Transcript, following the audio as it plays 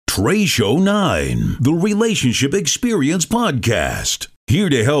Trey Show 9, the Relationship Experience Podcast. Here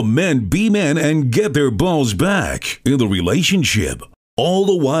to help men be men and get their balls back in the relationship, all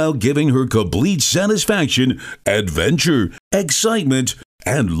the while giving her complete satisfaction, adventure, excitement,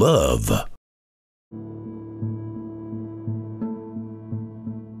 and love.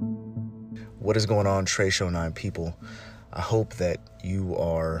 What is going on, Trey Show 9 people? I hope that you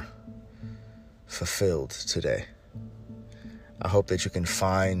are fulfilled today. I hope that you can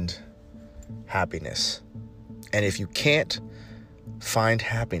find happiness. And if you can't find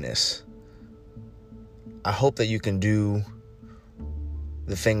happiness, I hope that you can do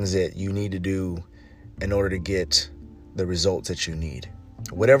the things that you need to do in order to get the results that you need.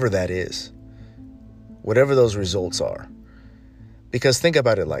 Whatever that is. Whatever those results are. Because think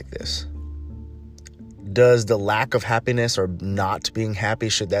about it like this. Does the lack of happiness or not being happy,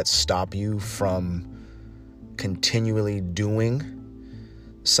 should that stop you from continually doing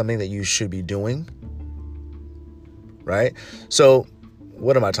something that you should be doing? Right? So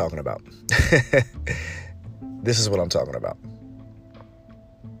what am I talking about? This is what I'm talking about.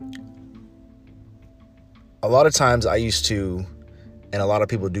 A lot of times I used to, and a lot of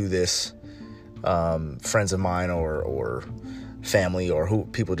people do this, friends of mine or family or who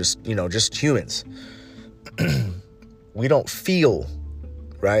people just humans. We don't feel,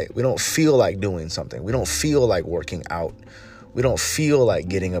 right? We don't feel like doing something. We don't feel like working out. We don't feel like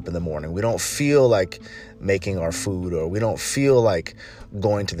getting up in the morning. We don't feel like making our food, or we don't feel like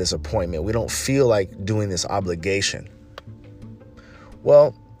going to this appointment. We don't feel like doing this obligation.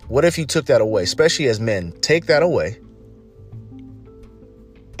 Well, what if you took that away? Especially as men, take that away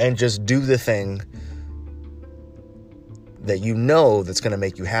and just do the thing that you know that's going to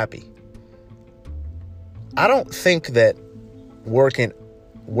make you happy. I don't think that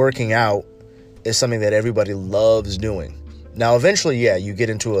working out is something that everybody loves doing. Now, eventually, yeah, you get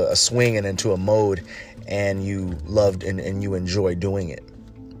into a swing and into a mode and you loved and you enjoy doing it.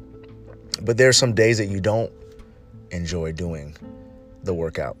 But there's some days that you don't enjoy doing the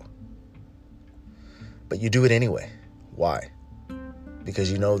workout. But you do it anyway. Why? Because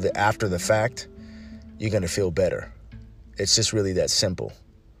you know that after the fact, you're going to feel better. It's just really that simple.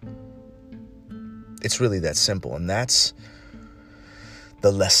 It's really that simple. And that's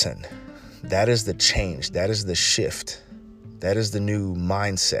the lesson. That is the change. That is the shift. That is the new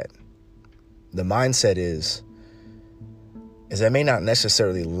mindset. The mindset is I may not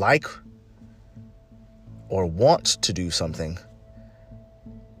necessarily like or want to do something,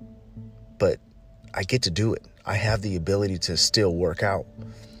 but I get to do it. I have the ability to still work out.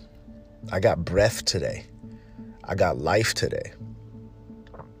 I got breath today. I got life today.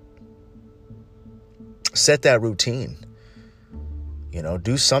 Set that routine.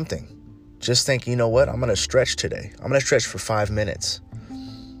 Do something. Just think, you know what? I'm going to stretch today. I'm going to stretch for 5 minutes.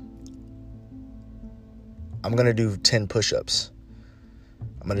 I'm going to do 10 push-ups.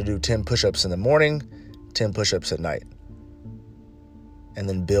 I'm going to do 10 push-ups in the morning, 10 push-ups at night. And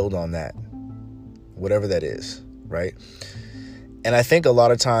then build on that. Whatever that is, right? And I think a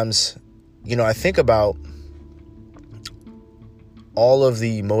lot of times, I think about all of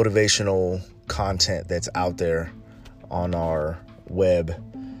the motivational content that's out there on our web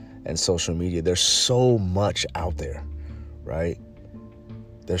and social media. There's so much out there, right?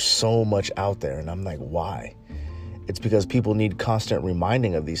 There's so much out there. And I'm like, why? It's because people need constant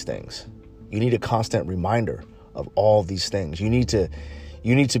reminding of these things. You need a constant reminder of all these things. You need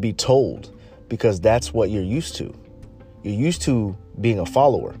to be told, because that's what you're used to. You're used to being a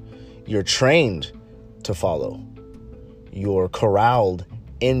follower. You're trained to follow. You're corralled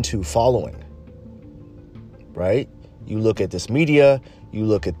into following. Right? You look at this media, you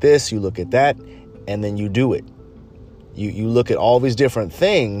look at this, you look at that, and then you do it. You look at all these different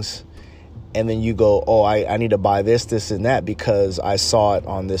things, and then you go, oh, I need to buy this, this, and that because I saw it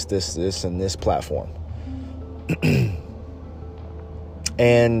on this, and this platform.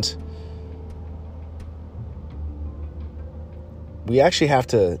 And we actually have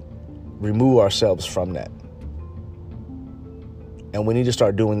to remove ourselves from that. And we need to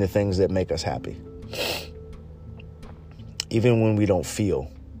start doing the things that make us happy. Even when we don't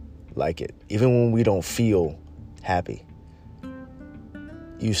feel like it, even when we don't feel happy,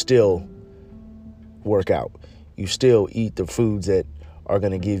 you still work out. You still eat the foods that are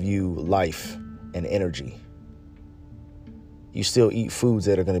going to give you life and energy. You still eat foods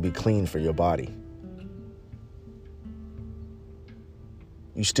that are going to be clean for your body.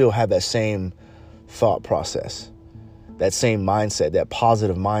 You still have that same thought process, that same mindset, that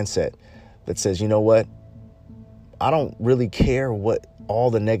positive mindset that says, you know what? I don't really care what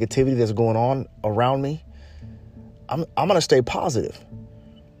all the negativity that's going on around me. I'm going to stay positive.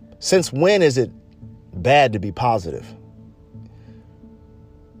 Since when is it bad to be positive?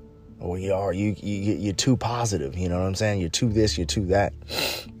 Or you're too positive, you know what I'm saying? You're too this, you're too that.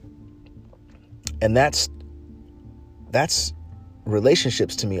 And that's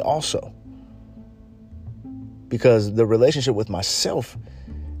relationships to me also. Because the relationship with myself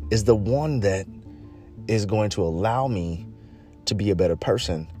is the one that is going to allow me to be a better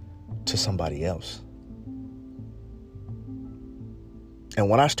person to somebody else. And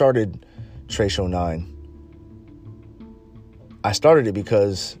when I started Trey Show 9, I started it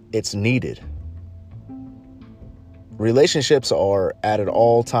because it's needed. Relationships are at an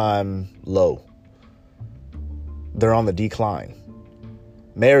all-time low. They're on the decline.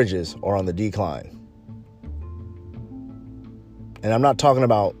 Marriages are on the decline. And I'm not talking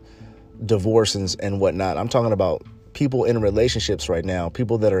about divorce and whatnot. I'm talking about people in relationships right now,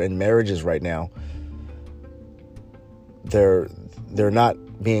 people that are in marriages right now. They're not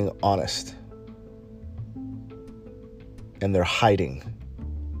being honest. And they're hiding.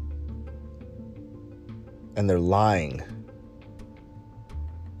 And they're lying.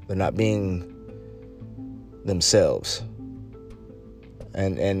 They're not being themselves.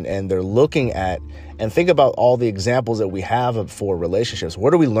 And they're looking at, and think about all the examples that we have for relationships.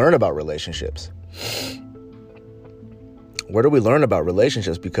 Where do we learn about relationships? Where do we learn about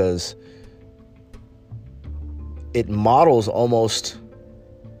relationships? Because it models almost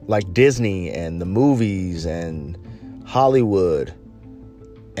like Disney and the movies and Hollywood.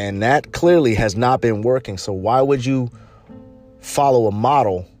 And that clearly has not been working. So why would you follow a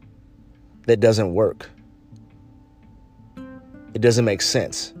model that doesn't work? It doesn't make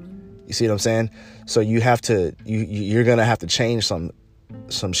sense. You see what I'm saying? So you're going to have to change some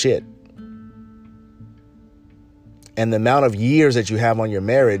shit. And the amount of years that you have on your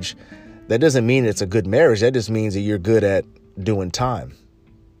marriage, that doesn't mean it's a good marriage. That just means that you're good at doing time.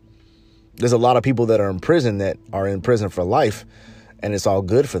 There's a lot of people that are in prison for life, and it's all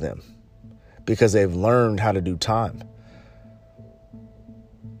good for them because they've learned how to do time.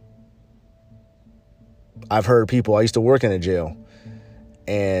 I've heard people, I used to work in a jail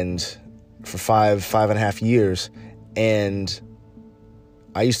and for five and a half years. And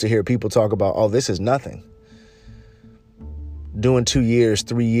I used to hear people talk about, oh, this is nothing. Doing 2 years,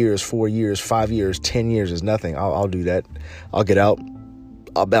 3 years, 4 years, 5 years, 10 years is nothing. I'll do that. I'll get out.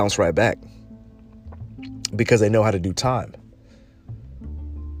 I'll bounce right back because they know how to do time.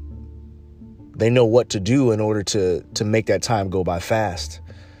 They know what to do in order to make that time go by fast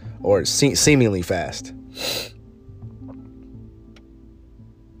or seemingly fast.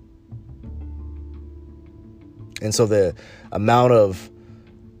 And so the amount of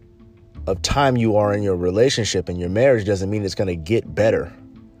time you are in your relationship and your marriage doesn't mean it's going to get better.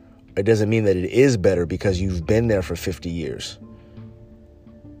 It doesn't mean that it is better because you've been there for 50 years.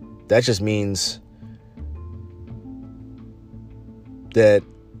 That just means that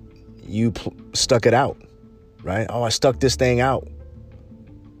you stuck it out, right? Oh, I stuck this thing out.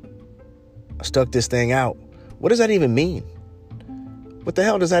 I stuck this thing out. What does that even mean? What the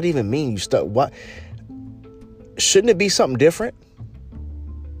hell does that even mean? You stuck what? Shouldn't it be something different?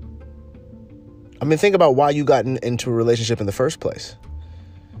 I mean, think about why you got into a relationship in the first place.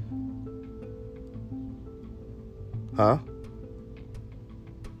 Huh?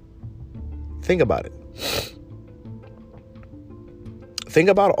 Think about it. Think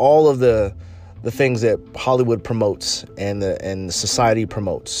about all of the things that Hollywood promotes and the society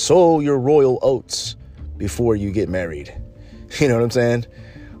promotes. Sow your royal oats before you get married. You know what I'm saying?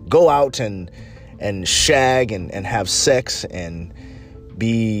 Go out and shag and have sex and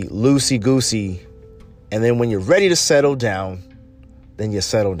be loosey-goosey. And then when you're ready to settle down, then you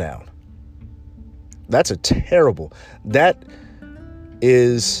settle down. That's a terrible. That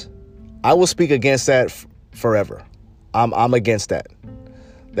is, I will speak against that forever. I'm against that.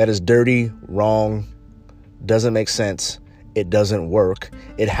 That is dirty, wrong, doesn't make sense. It doesn't work.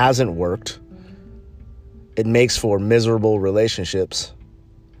 It hasn't worked. It makes for miserable relationships,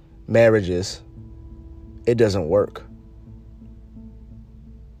 marriages. It doesn't work.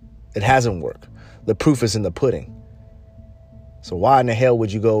 It hasn't worked. The proof is in the pudding. So why in the hell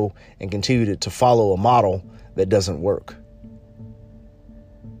would you go and continue to follow a model that doesn't work?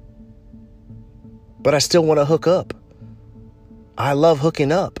 But I still want to hook up. I love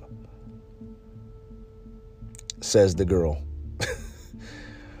hooking up, says the girl.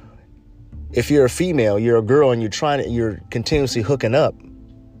 If you're a female, you're a girl, and you're continuously hooking up,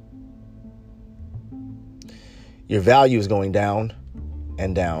 your value is going down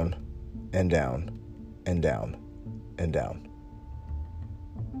and down and down and down and down.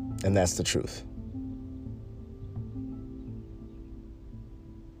 And that's the truth.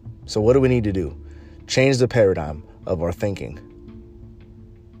 So what do we need to do? Change the paradigm of our thinking.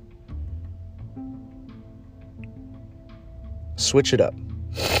 Switch it up.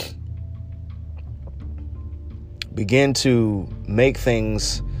 Begin to make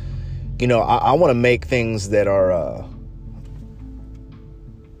things, I want to make things that are,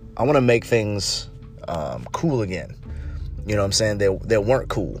 I want to make things cool again. You know what I'm saying? That weren't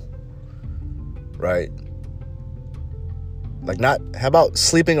cool. Right? How about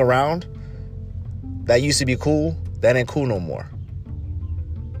sleeping around? That used to be cool. That ain't cool no more.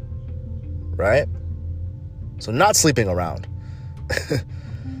 Right? So not sleeping around.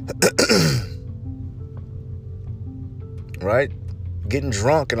 Right? Getting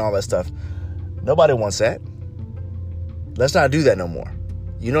drunk and all that stuff. Nobody wants that. Let's not do that no more.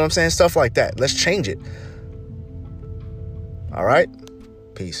 You know what I'm saying? Stuff like that. Let's change it. All right?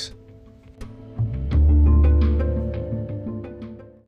 Peace.